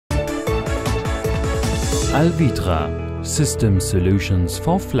Alwitra, system solutions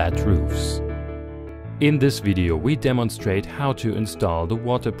for flat roofs. In this video we demonstrate how to install the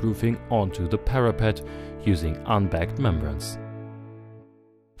waterproofing onto the parapet using unbagged membranes.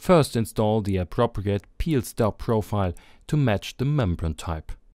 First, install the appropriate peel stop profile to match the membrane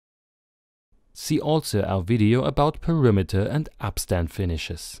type. See also our video about perimeter and upstand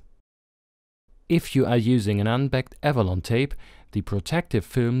finishes. If you are using an unbagged Avalon tape, the protective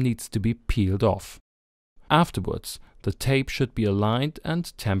film needs to be peeled off. Afterwards, the tape should be aligned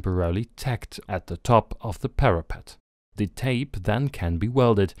and temporarily tacked at the top of the parapet. The tape then can be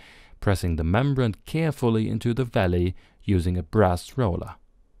welded, pressing the membrane carefully into the valley using a brass roller.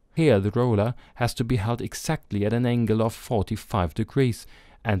 Here the roller has to be held exactly at an angle of 45 degrees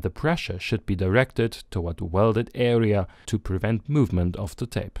and the pressure should be directed toward the welded area to prevent movement of the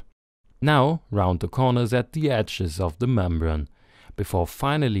tape. Now round the corners at the edges of the membrane. Before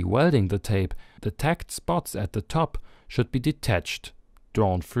finally welding the tape, the tacked spots at the top should be detached,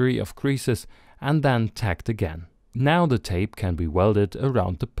 drawn free of creases and then tacked again. Now the tape can be welded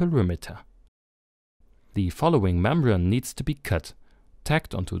around the perimeter. The following membrane needs to be cut,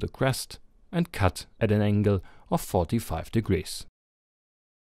 tacked onto the crest and cut at an angle of 45 degrees.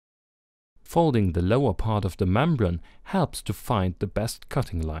 Folding the lower part of the membrane helps to find the best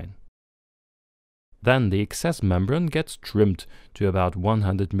cutting line. Then the excess membrane gets trimmed to about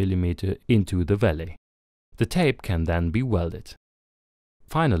 100 mm into the valley. The tape can then be welded.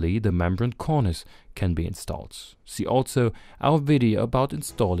 Finally, the membrane cornice can be installed. See also our video about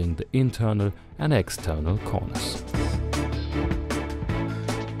installing the internal and external cornice.